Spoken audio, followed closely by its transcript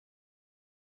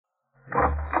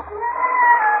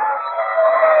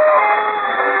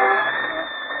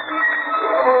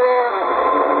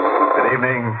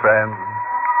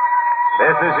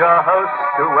is your host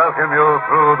to welcome you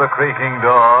through the creaking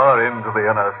door into the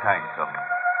inner sanctum.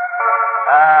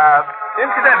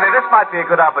 Incidentally, this might be a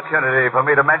good opportunity for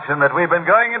me to mention that we've been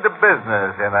going into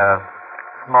business in a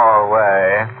small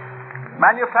way,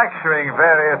 manufacturing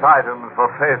various items for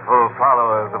faithful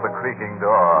followers of the creaking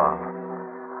door.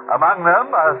 Among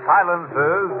them are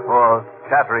silencers for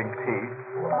chattering teeth,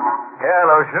 hair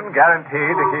lotion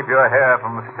guaranteed to keep your hair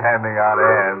from standing on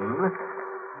end,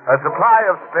 a supply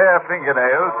of spare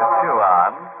fingernails to chew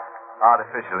on,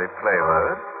 artificially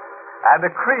flavored, and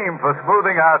a cream for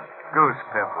smoothing out goose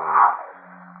pimples.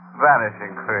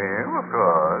 Vanishing cream, of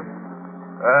course.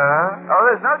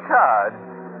 There's no charge.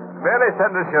 Merely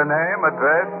send us your name,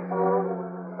 address,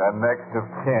 and next of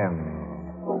kin.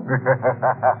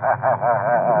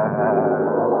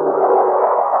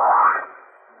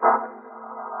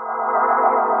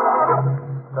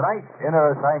 Tonight's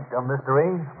Inner Sanctum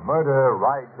mystery, Murder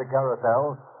Rides the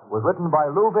Carousel, was written by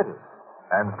Lou Vittis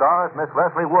and stars Miss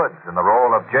Leslie Woods in the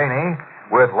role of Janie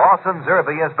with Lawson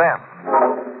Zerbe as Ben.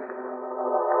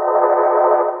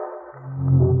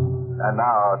 And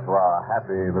now to our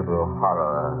happy little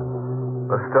horror.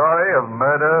 The story of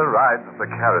Murder Rides the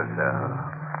Carousel.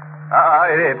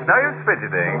 It's no use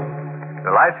fidgeting.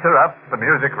 The lights are up, the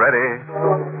music ready,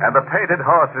 and the painted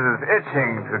horses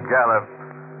itching to gallop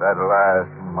that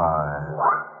last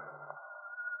mile.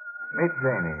 Meet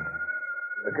Janie,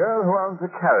 the girl who owns a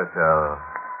carousel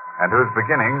and who's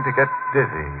beginning to get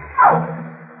dizzy.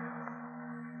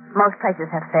 Most places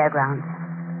have fairgrounds.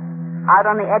 Out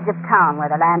on the edge of town where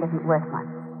the land isn't worth much.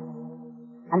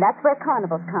 And that's where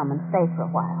carnivals come and stay for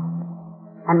a while.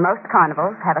 And most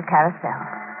carnivals have a carousel.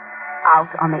 Out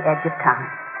on the edge of town.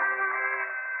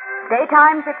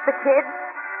 Daytimes it's the kids,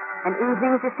 and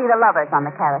evenings you see the lovers on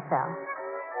the carousel.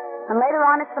 And later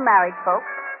on it's the married folks.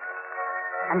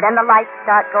 And then the lights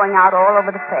start going out all over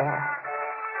the fair.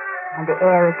 And the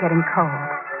air is getting cold.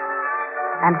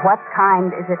 And what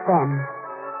kind is it then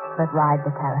that ride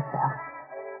the carousel?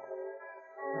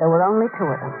 There were only two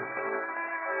of them.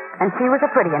 And she was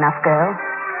a pretty enough girl,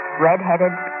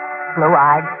 red-headed,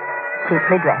 blue-eyed,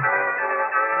 cheaply dressed.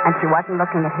 And she wasn't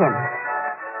looking at him.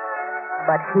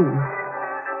 But he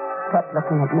kept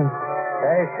looking at me.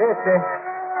 Hey, sister.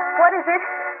 What is it?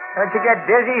 Don't you get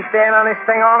dizzy staying on this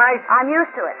thing all night? I'm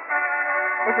used to it.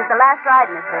 This is the last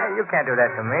ride, mister. You can't do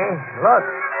that to me. Look,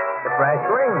 the brass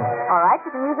ring. All right,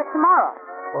 you can use it tomorrow.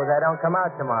 Suppose I don't come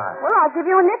out tomorrow. Well, I'll give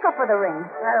you a nickel for the ring.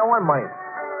 I don't want money.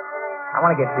 I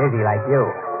want to get dizzy like you.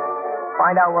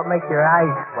 Find out what makes your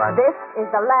eyes fuzz. This is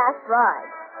the last ride.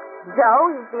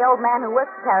 Joe, he's the old man who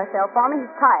works the carousel for me.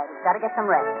 He's tired. He's got to get some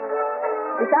rest.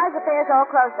 Besides, the fair's all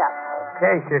closed up.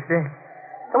 Okay, sister.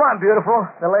 Come on, beautiful.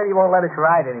 The lady won't let us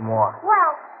ride anymore.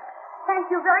 Well,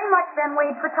 thank you very much, Ben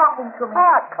Wade, for talking to me.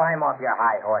 Climb off your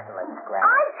high horse and let's scrap.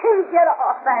 I can get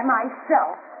off by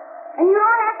myself. And you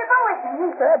don't have to go with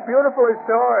me. That beautiful is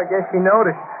sore. I guess she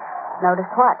noticed. Notice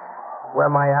what? Where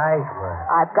my eyes were.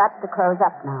 I've got to close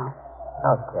up now.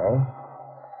 Okay.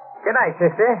 Good night,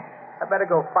 sister. I better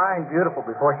go find Beautiful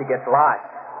before she gets lost.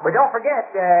 But don't forget,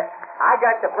 I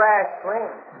got the brass ring.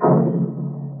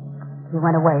 He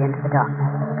went away into the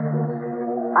darkness.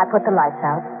 I put the lights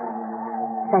out,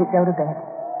 sent Joe to bed,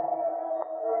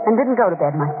 and didn't go to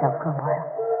bed myself for a while.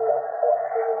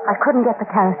 I couldn't get the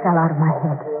carousel out of my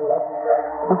head.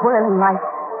 The whirling lights,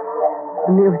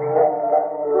 the music,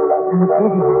 and the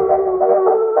dizziness.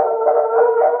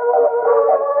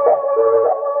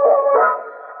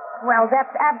 Well,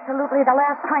 that's absolutely the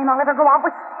last time I'll ever go out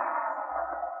with...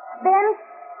 Ben,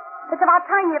 it's about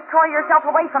time you tore yourself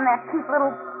away from that cheap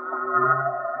little...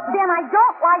 Ben, I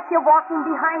don't like you walking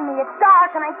behind me. It's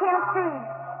dark and I can't see.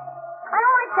 I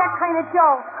don't like that kind of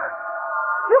Joe.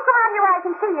 You come out here where I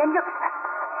can see you and you...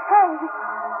 Hey,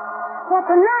 what's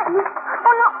the matter?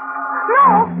 Oh, no.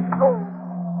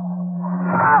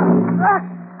 No!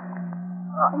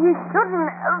 You shouldn't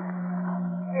have.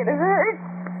 It hurts.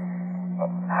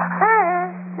 Hey.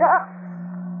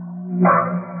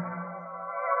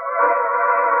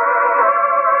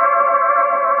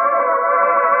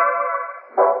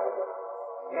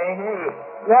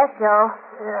 Yes, Joe.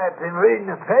 Yeah, I've been reading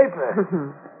the paper.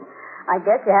 I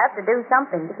guess you have to do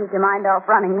something to keep your mind off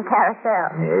running the carousel.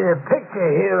 There's a picture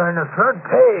here on the front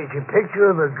page, a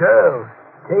picture of a girl.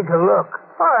 Take a look.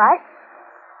 All right.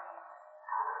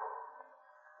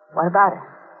 What about her?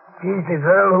 She's the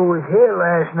girl who was here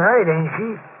last night, ain't she?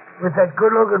 With that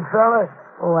good-looking fella?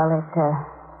 Well,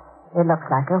 it looks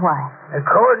like her. Why?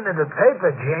 According to the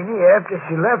paper, Janie, after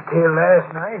she left here last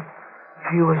night,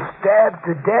 she was stabbed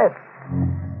to death.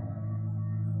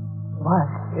 What?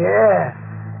 Yeah.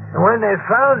 And when they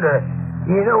found her,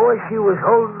 You know what she was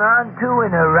holding on to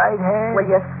in her right hand? Will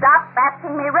you stop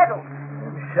asking me riddles?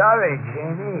 I'm sorry,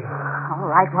 Janie. All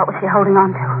right, what was she holding on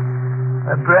to?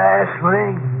 A brass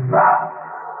ring.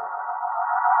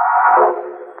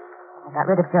 I got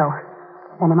rid of Joe.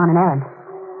 Sent him on an errand.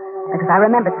 Because I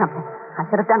remembered something. I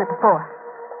should have done it before.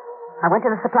 I went to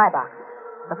the supply box.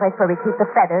 The place where we keep the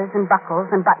feathers and buckles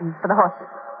and buttons for the horses.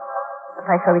 The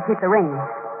place where we keep the rings,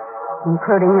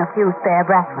 including a few spare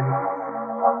brass ones.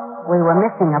 We were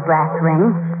missing a brass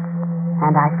ring,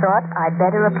 and I thought I'd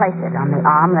better replace it on the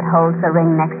arm that holds the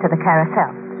ring next to the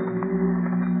carousel.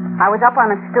 I was up on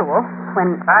a stool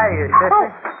when... Hi, sister. Oh.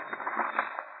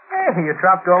 Hey, you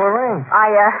dropped all the rings.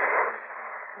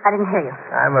 I didn't hear you.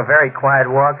 I'm a very quiet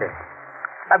walker.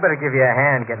 I better give you a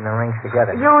hand getting the rings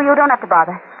together. You don't have to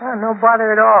bother. Oh, no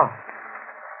bother at all.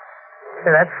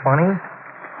 Hey, that's funny.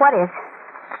 What is?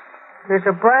 There's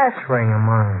a brass ring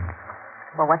among them.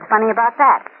 Well, what's funny about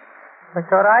that? I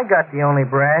thought I got the only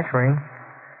brass ring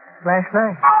last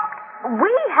night.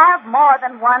 We have more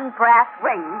than one brass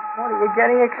ring. What are you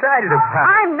getting excited about?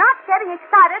 I'm not getting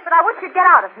excited, but I wish you'd get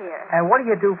out of here. And what do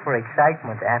you do for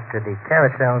excitement after the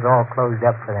carousel's all closed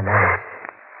up for the night?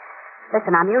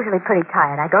 Listen, I'm usually pretty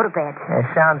tired. I go to bed. It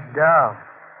sounds dull.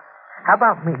 How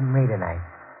about meeting me tonight?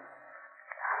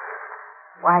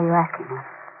 Why are you asking me?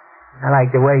 I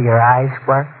like the way your eyes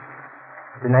spark.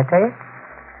 Didn't I tell you?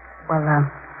 Well,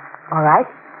 all right.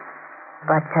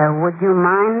 But would you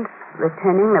mind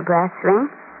returning the brass ring?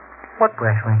 What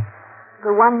brass ring?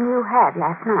 The one you had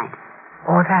last night.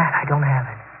 Oh, that. I don't have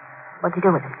it. What'd you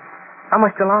do with it? I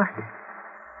must have lost it.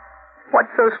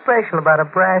 What's so special about a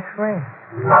brass ring?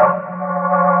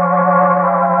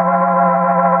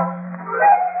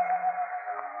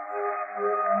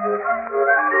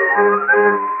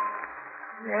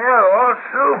 Yeah, all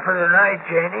through for the night,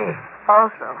 Janie.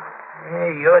 Also.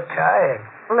 Hey, you're tired.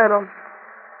 A little.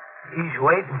 He's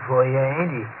waiting for you,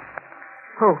 ain't he?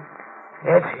 Who?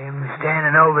 That's him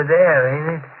standing over there,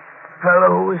 ain't it? Fellow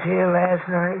who was here last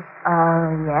night?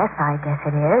 Yes, I guess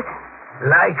it is.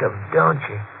 Like him, don't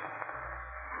you?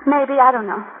 Maybe, I don't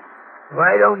know.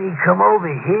 Why don't he come over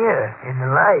here in the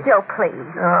light? Joe, please.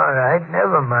 All right,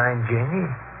 never mind, Jenny.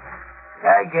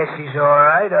 I guess he's all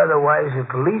right, otherwise the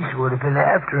police would have been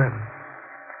after him.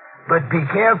 But be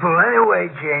careful anyway,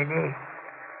 Janie.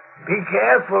 Be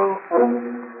careful.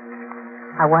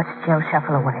 I watched Joe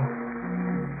shuffle away,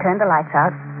 turned the lights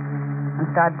out, and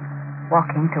started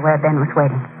walking to where Ben was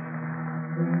waiting.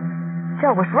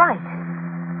 Joe was right.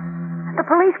 The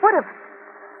police would have.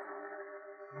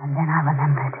 And then I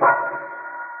remembered.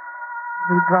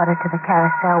 We brought her to the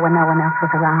carousel when no one else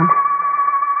was around.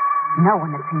 No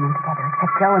one had seen them together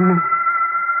except Joe and me.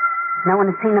 No one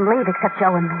had seen them leave except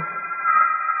Joe and me.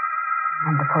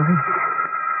 And the police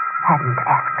hadn't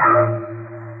asked us.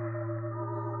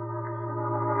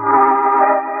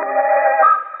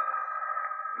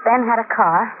 Ben had a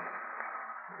car,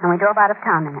 and we drove out of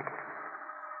town in it.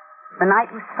 The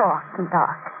night was soft and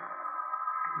dark.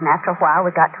 And after a while,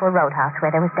 we got to a roadhouse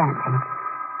where there was dancing.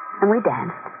 And we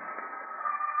danced.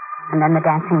 And then the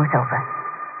dancing was over.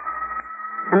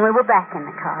 And we were back in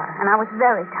the car, and I was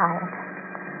very tired.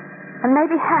 And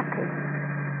maybe happy.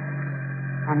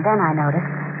 And then I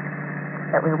noticed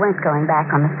that we weren't going back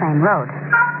on the same road.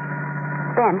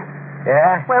 Ben.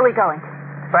 Yeah? Where are we going?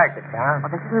 Back to town.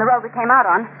 Well, this isn't the road we came out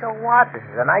on. So what? This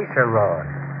is a nicer road.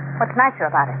 What's nicer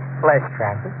about it? Less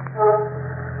traffic.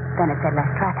 Then it said less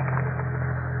traffic.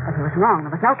 But he was wrong.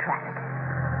 There was no traffic.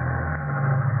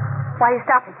 Why are you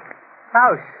stopping?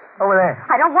 House. Over there.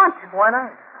 I don't want to. Why not?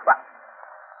 Well,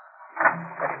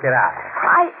 Let's get out.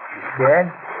 You scared?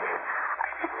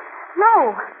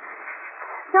 No.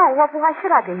 No, why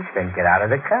should I be? Then get out of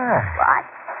the car. Why?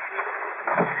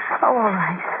 Oh, all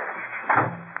right.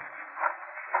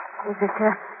 Is it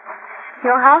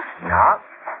your house? No.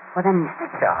 Well, then...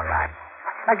 It's all right.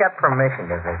 I got permission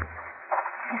to visit.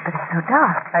 Yes, but it's so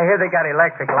dark. I hear they got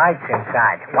electric lights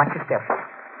inside. Watch your step.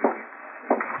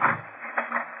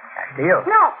 Deal.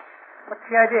 No. What's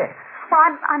the idea?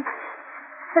 Well,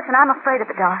 Listen, I'm afraid of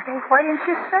the dark. Why didn't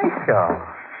you say so?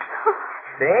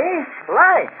 See?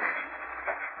 Lights.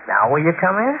 Now will you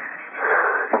come in?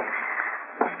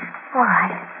 All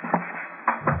right.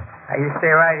 Now you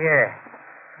stay right here.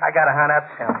 I gotta hunt up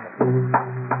something.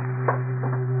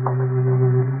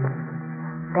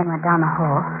 Ben went down the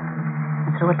hall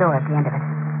and through a door at the end of it.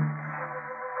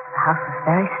 The house was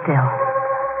very still.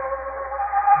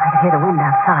 I could hear the wind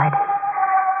outside,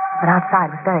 but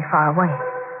outside was very far away.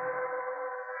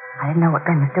 I didn't know what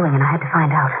Ben was doing, and I had to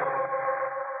find out.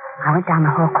 I went down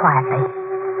the hall quietly.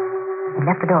 He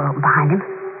left the door open behind him.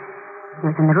 He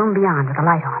was in the room beyond with the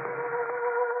light on.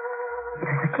 It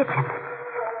was the kitchen.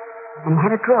 And he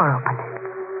had a drawer open.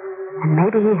 And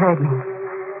maybe he heard me,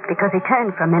 because he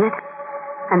turned for a minute,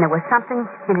 and there was something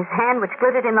in his hand which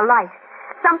glittered in the light.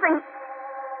 Something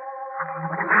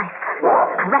with a knife.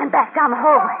 I ran back down the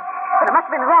hallway, but it must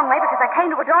have been the wrong way because I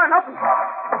came to a door and opened it.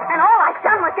 And all I'd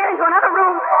done was get into another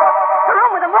room. A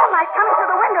room with the moonlight coming through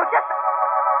the window, just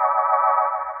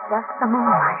the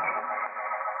moonlight.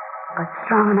 But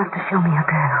strong enough to show me a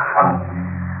girl.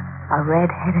 A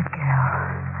red-headed girl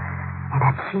in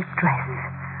a cheap dress.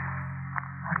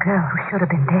 A girl who should have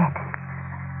been dead.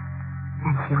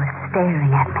 And she was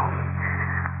staring at me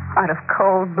out of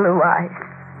cold blue eyes.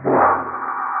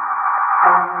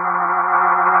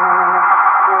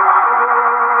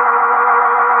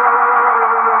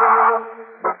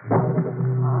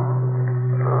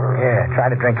 Here, try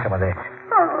to drink some of this.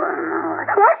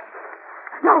 What?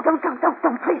 No, don't,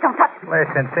 please don't touch me.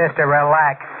 Listen, sister,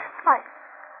 relax.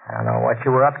 I don't know what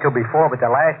you were up to before, but the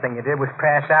last thing you did was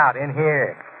pass out in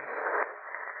here.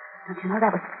 Don't you know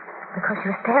that was because she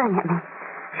was staring at me?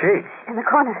 She? In the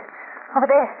corner, over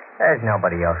there. There's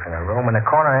nobody else in the room, in the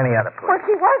corner, or any other place. Well,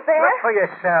 she was there. Look for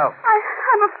yourself.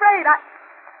 I'm afraid.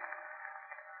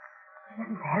 She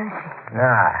isn't there, is she?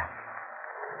 Nah.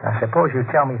 Now, suppose you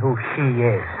tell me who she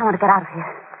is. I want to get out of here.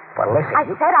 Well, listen. I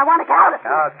said I want to get out of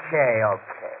here. Okay.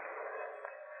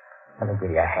 Let me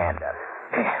give you a hand up.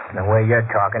 The way you're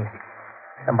talking,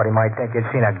 somebody might think you'd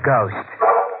seen a ghost.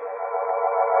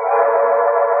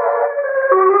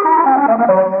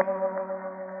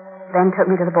 Ben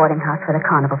took me to the boarding house where the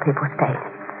carnival people stayed.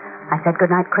 I said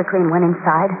goodnight quickly and went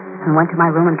inside and went to my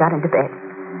room and got into bed.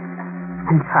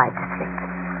 And tried to sleep.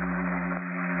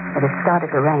 But it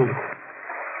started to rain.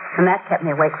 And that kept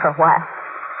me awake for a while.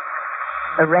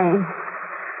 The rain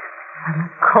and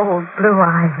the cold blue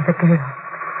eyes of the girl.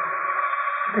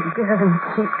 The girl in the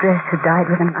cheap dress who died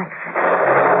with a knife.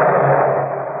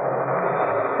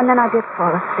 And then I did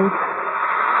fall asleep.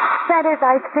 That is,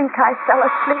 I think I fell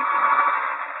asleep.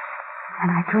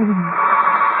 And I dreamed.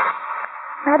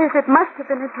 That is, it must have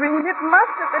been a dream. It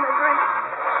must have been a dream.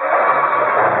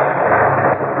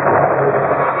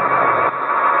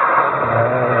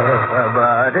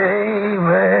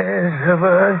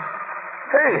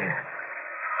 Hey,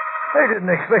 I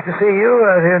didn't expect to see you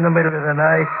out here in the middle of the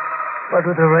night. What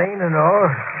with the rain and all,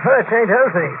 that ain't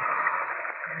healthy.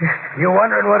 You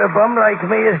wondering what a bum like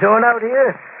me is doing out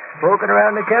here? Poking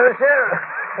around the carousel?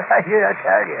 I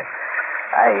tell you.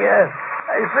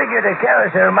 I figured the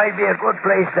carousel might be a good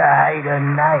place to hide a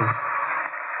knife.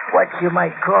 What you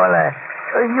might call a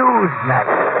used knife.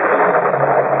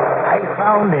 I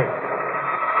found it.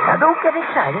 Now, don't get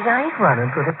excited. I ain't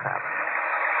running to the cops.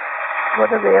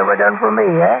 What have they ever done for me,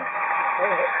 eh?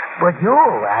 But you,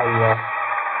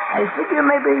 I figure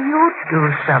maybe you'd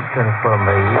do something for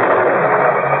me.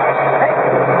 Hey,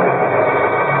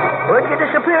 where'd you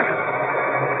disappear to?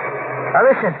 Now,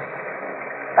 listen.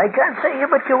 I can't see you,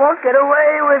 but you won't get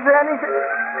away with anything.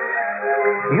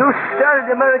 You started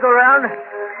the merry-go-round.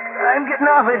 I'm getting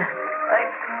off it.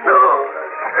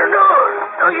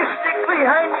 No, you stick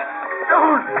behind me.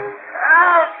 Don't.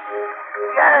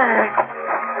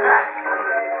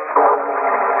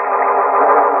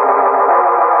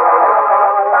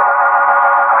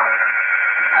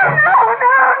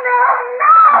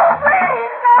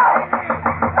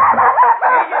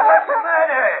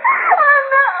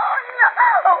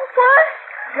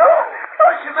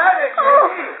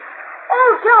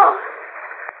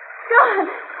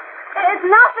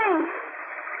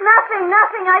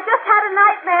 Nothing. I just had a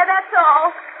nightmare, that's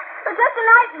all. It was just a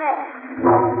nightmare.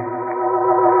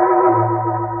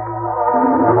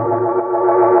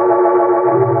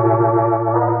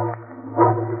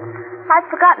 I'd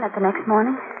forgotten it the next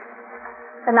morning.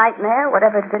 The nightmare,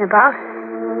 whatever it had been about.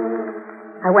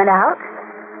 I went out,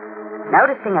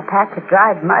 noticing a patch of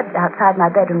dried mud outside my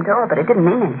bedroom door, but it didn't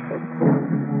mean anything.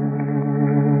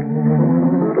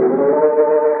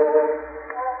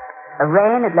 The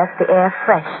rain had left the air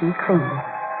fresh and clean.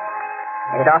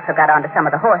 It had also got onto some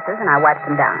of the horses, and I wiped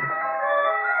them down.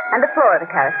 And the floor of the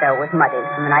carousel was muddy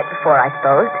from the night before, I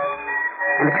supposed.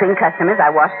 And between customers, I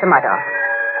washed the mud off.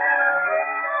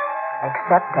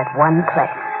 Except at one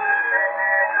place,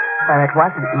 where it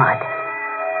wasn't mud,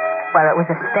 where it was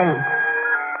a stain.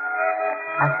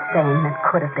 A stain that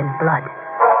could have been blood.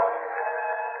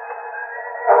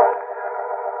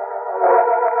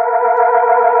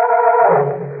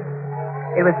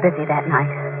 It was busy that night,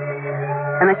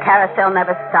 and the carousel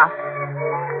never stopped,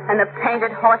 and the painted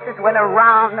horses went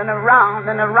around and around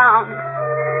and around,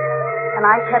 and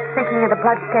I kept thinking of the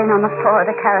blood stain on the floor of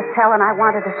the carousel, and I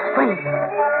wanted to scream.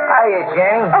 Hiya,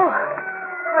 Jane.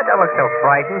 Oh, don't look so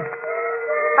frightened.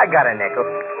 I got a nickel.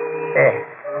 Here.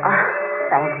 Oh,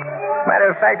 thanks. Matter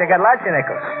of fact, I got lots of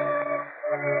nickels.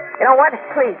 You know what?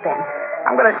 Please, Ben.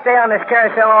 I'm going to stay on this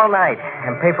carousel all night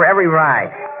and pay for every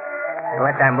ride.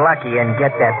 Unless I'm lucky and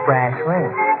get that brass ring.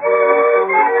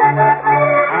 And we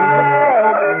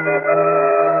stayed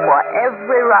for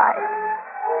every ride.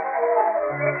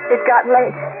 It got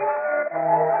late.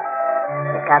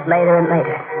 It got later and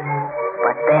later.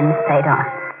 But Ben stayed on.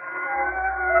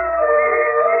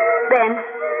 Ben.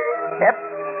 Yep.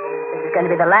 This is going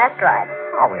to be the last ride.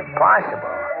 Oh, impossible.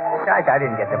 Besides, I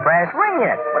didn't get the brass ring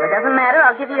yet. Well, it doesn't matter.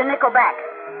 I'll give you your nickel back.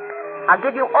 I'll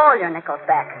give you all your nickels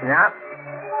back. No.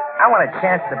 I want a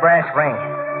chance at the brass ring.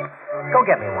 Go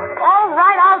get me one. All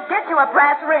right, I'll get you a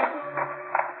brass ring.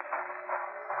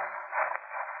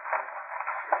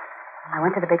 I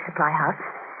went to the big supply house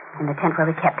in the tent where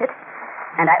we kept it,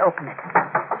 and I opened it.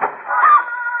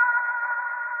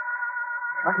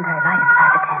 It wasn't very light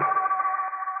inside the tent,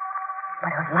 but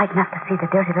it was light enough to see the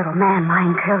dirty little man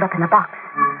lying curled up in the box,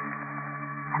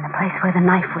 and the place where the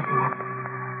knife was in him,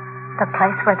 the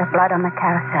place where the blood on the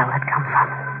carousel had come from.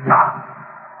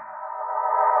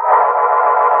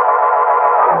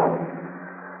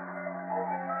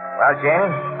 Well, Janie?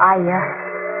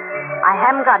 I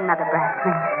haven't got another brass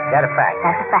ring. Is that a fact?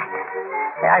 That's a fact.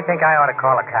 Yeah, I think I ought to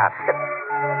call the cops.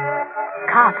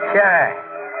 Cops? Sure.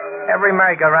 Every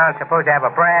merry-go-round's supposed to have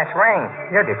a brass ring.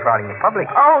 You're defrauding the public.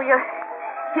 Oh, you're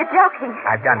joking.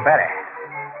 I've done better.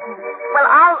 Well,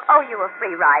 I'll owe you a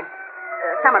free ride.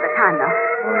 Some other time, though.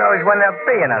 Who knows when there'll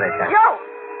be another time? Joe!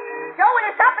 Joe, will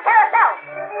you stop the carousel?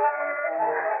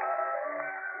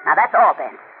 Now, that's all,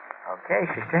 Ben. Okay,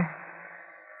 sister.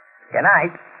 Good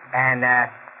night. And,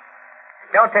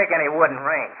 don't take any wooden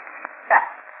rings.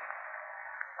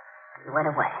 He went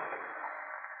away.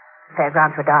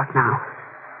 Fairgrounds were dark now.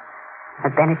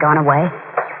 But Ben had gone away.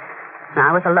 And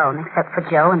I was alone, except for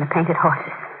Joe and the painted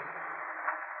horses.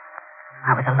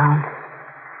 I was alone.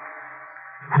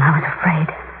 And I was afraid.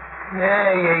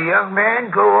 Yeah, you young man,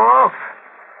 go off.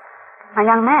 A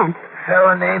young man.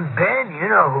 Fellow named Ben, you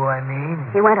know who I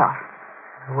mean. He went off.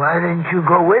 Why didn't you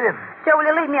go with him? Joe, will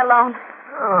you leave me alone?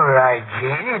 All right,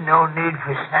 Janie, no need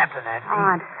for snapping at me.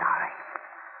 Oh, I'm sorry.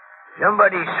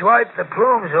 Somebody swiped the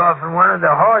plumes off in one of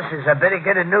the horses. I better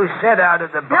get a new set out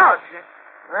of the box. No.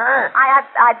 Huh?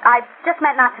 I just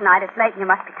meant not tonight. It's late and you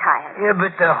must be tired. Yeah,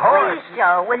 but the horse... Please,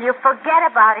 Joe, will you forget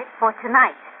about it for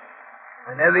tonight?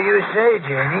 Whenever you say,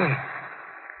 Janie.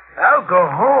 I'll go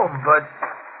home, but...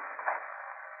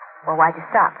 Well, why'd you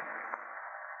stop?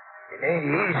 It ain't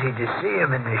easy to see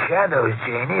him in the shadows,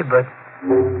 Janie, but...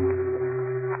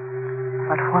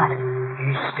 But what?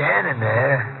 He's standing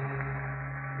there.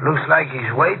 Looks like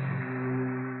he's waiting.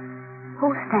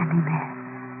 Who's standing there?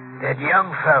 That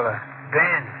young fella,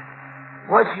 Ben.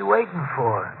 What's he waiting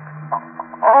for?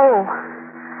 Oh,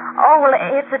 well,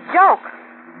 it's a joke.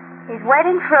 He's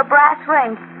waiting for a brass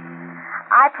ring.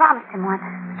 I promised him one.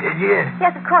 Did you?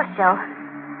 Yes, of course, Joe.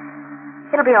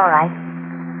 It'll be all right.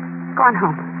 Go on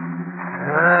home.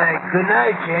 All right. Good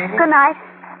night, Janie. Good night.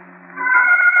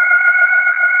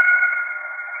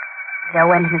 Joe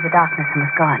went into the darkness and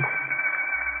was gone.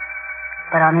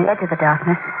 But on the edge of the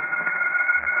darkness,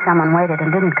 someone waited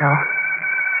and didn't go.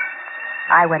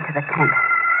 I went to the tent,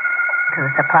 to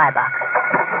the supply box.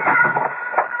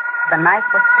 The knife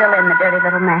was still in the dirty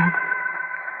little man.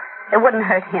 It wouldn't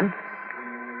hurt him.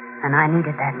 And I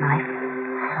needed that knife.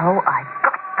 So I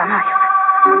got the knife.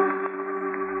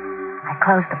 I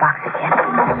closed the box again.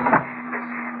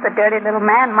 The dirty little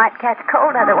man might catch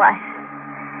cold otherwise.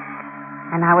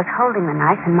 And I was holding the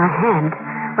knife in my hand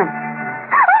when...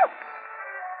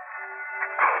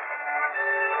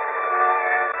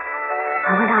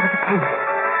 I went out of the tent.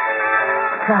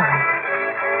 Slowly.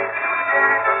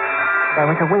 There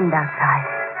was a wind outside.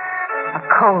 A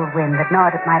cold wind that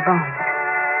gnawed at my bones.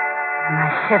 And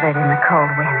I shivered in the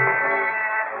cold wind.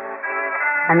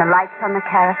 And the lights on the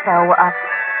carousel were up.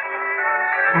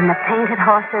 And the painted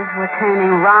horses were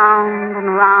turning round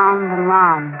and round and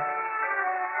round.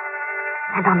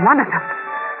 And on one of them,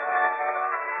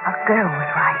 a girl was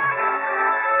riding.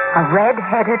 A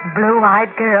red-headed,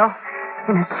 blue-eyed girl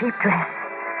in a cheap dress.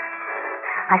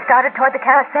 I started toward the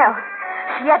carousel.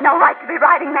 She had no right to be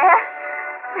riding there.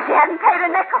 She hadn't paid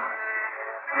a nickel.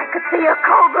 I could see her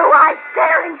cold blue eyes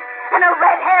staring and her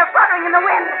red hair fluttering in the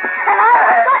wind. And I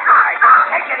was like...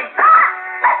 Take it easy.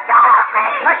 Let go of me!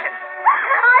 Listen.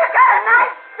 I've got a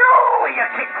knife, too! Will you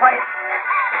keep quiet?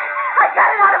 I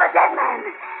got it out of a dead man.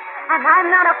 And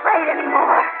I'm not afraid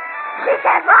anymore. She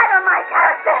can't ride on my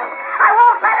carousel. I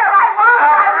won't let her. I won't.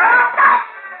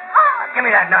 Give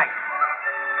me that knife.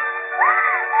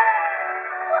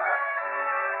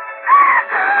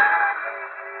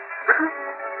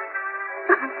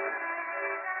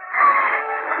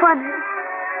 funny.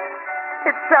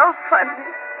 It's so funny.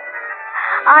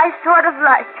 I sort of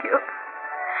like you.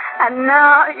 And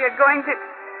now you're going to...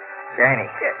 Janie.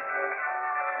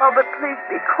 Oh, but please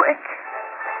be quick.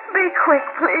 Be quick,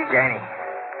 please. Janie,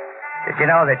 did you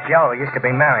know that Joe used to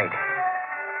be married?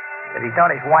 That he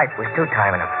thought his wife was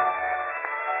two-timing him.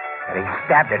 That he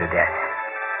stabbed her to death.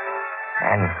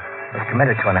 And was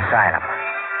committed to an asylum.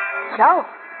 Joe?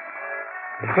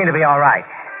 He seemed to be all right.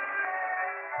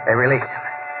 They released him.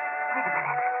 Wait a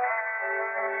minute.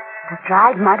 The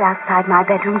dried mud outside my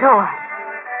bedroom door.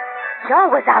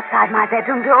 Joe was outside my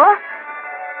bedroom door,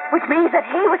 which means that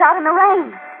he was out in the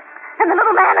rain. And the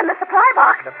little man in the supply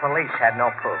box. The police had no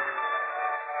proof.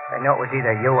 They knew it was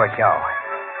either you or Joe.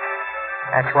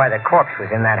 That's why the corpse was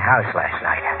in that house last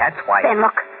night. That's why... Ben,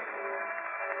 look.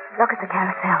 Look at the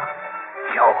carousel.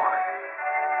 Joe.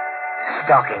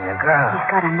 Stalking the girl. He's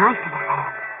got a knife in his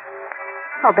hand.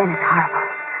 Oh, Ben, it's horrible.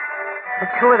 The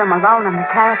two of them alone on the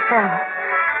carousel.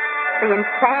 The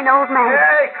insane old man.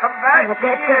 Hey, come back. And the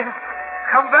dead girl.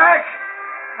 Come back.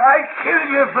 I killed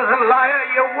you for the liar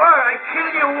you were. I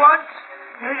killed you once,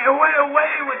 and you went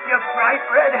away with your bright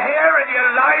red hair and your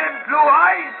lion blue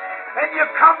eyes, and you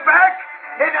come back,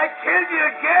 and I killed you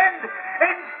again,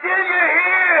 and still you're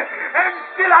here, and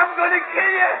still I'm going to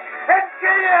kill you, and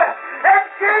kill you, and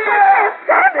kill you.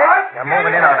 They're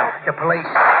moving in on him. The police.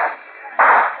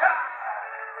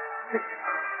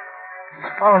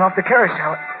 He's falling off the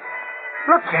carousel.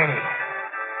 Look, Janie.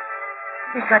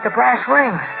 He's got the brass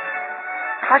ring.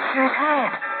 Clutched in his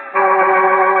hand.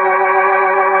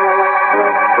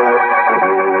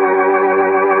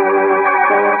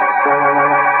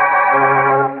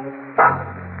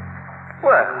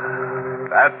 Well,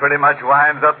 that pretty much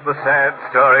winds up the sad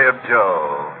story of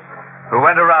Joe, who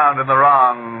went around in the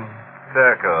wrong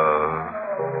circles.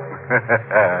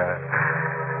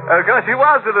 Of course, he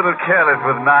was a little careless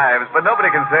with knives, but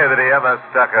nobody can say that he ever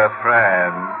stuck a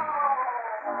friend.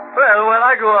 Well, when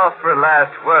I go off for a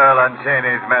last whirl on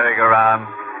Janie's merry-go-round,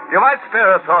 you might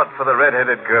spare a thought for the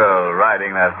red-headed girl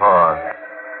riding that horse.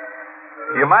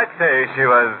 You might say she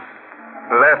was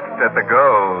left at the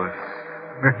goes.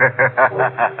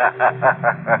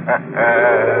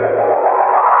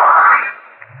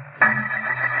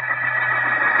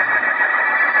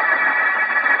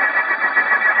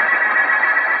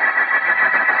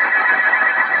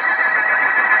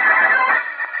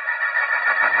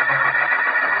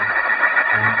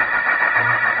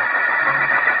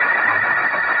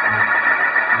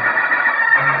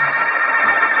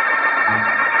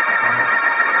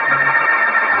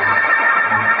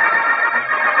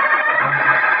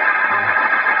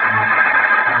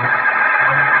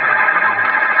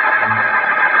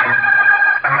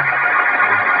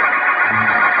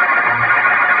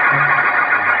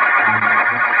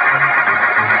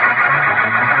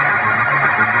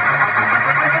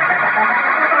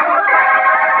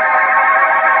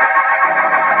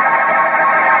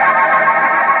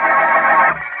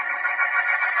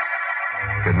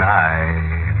 Good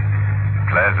night.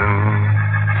 Pleasant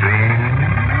dreams.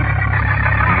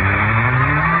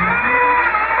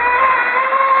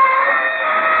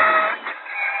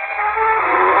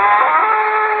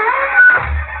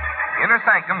 Inner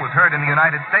Sanctum was heard in the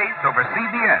United States over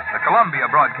CBS, the Columbia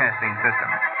Broadcasting System,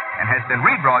 and has been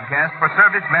rebroadcast for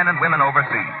servicemen and women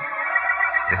overseas.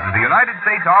 This is the United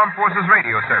States Armed Forces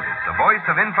Radio Service, the voice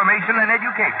of information and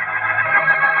education.